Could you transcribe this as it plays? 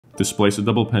Displace a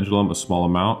double pendulum a small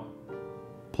amount,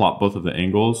 plot both of the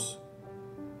angles,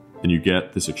 and you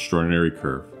get this extraordinary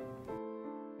curve.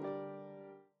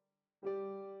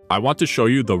 I want to show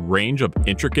you the range of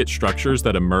intricate structures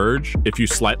that emerge if you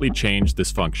slightly change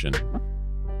this function.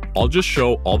 I'll just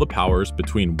show all the powers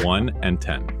between 1 and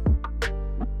 10.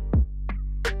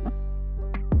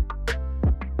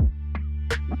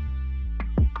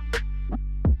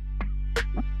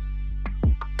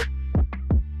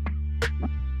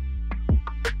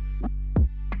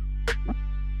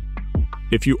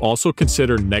 If you also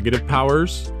consider negative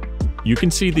powers, you can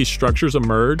see these structures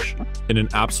emerge in an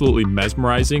absolutely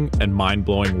mesmerizing and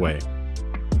mind-blowing way.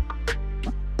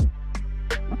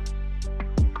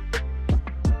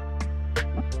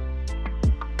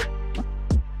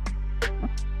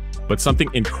 But something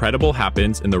incredible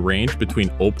happens in the range between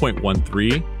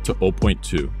 0.13 to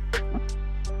 0.2.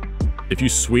 If you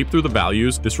sweep through the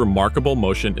values, this remarkable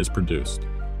motion is produced.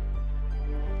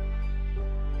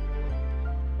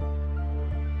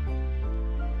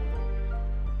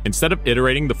 Instead of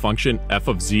iterating the function f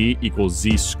of z equals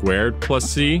z squared plus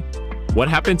c, what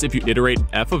happens if you iterate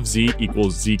f of z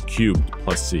equals z cubed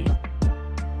plus c?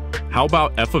 How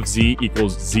about f of z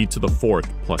equals z to the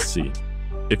fourth plus c?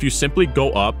 If you simply go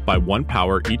up by 1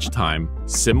 power each time,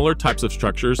 similar types of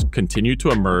structures continue to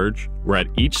emerge, where at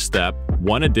each step,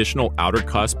 1 additional outer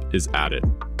cusp is added.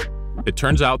 It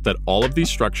turns out that all of these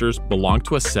structures belong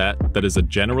to a set that is a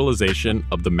generalization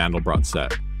of the Mandelbrot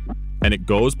set, and it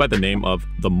goes by the name of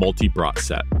the Multibrot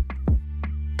set.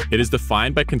 It is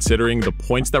defined by considering the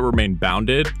points that remain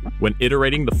bounded when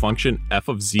iterating the function f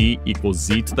of z equals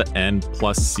z to the n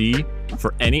plus c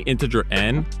for any integer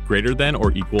n greater than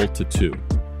or equal to 2.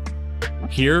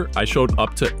 Here, I showed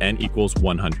up to n equals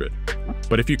 100.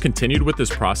 But if you continued with this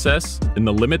process, in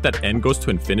the limit that n goes to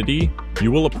infinity,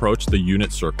 you will approach the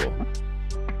unit circle.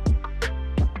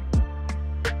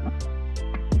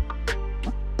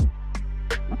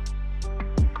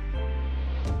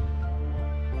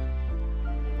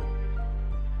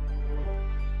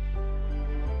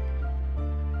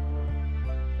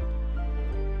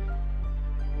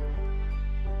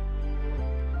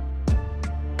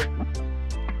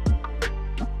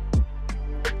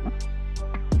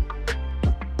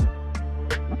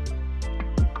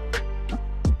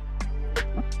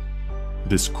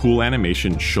 This cool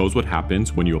animation shows what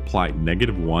happens when you apply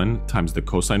 -1 times the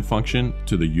cosine function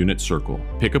to the unit circle.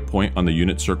 Pick a point on the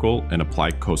unit circle and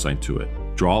apply cosine to it.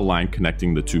 Draw a line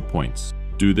connecting the 2 points.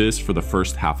 Do this for the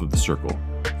first half of the circle.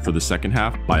 For the second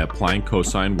half, by applying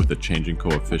cosine with a changing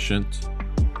coefficient,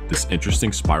 this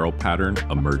interesting spiral pattern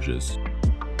emerges.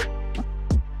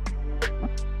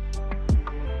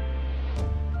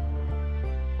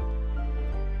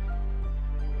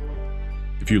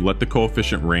 If you let the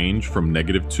coefficient range from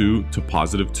 -2 to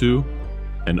 +2,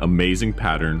 an amazing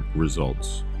pattern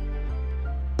results.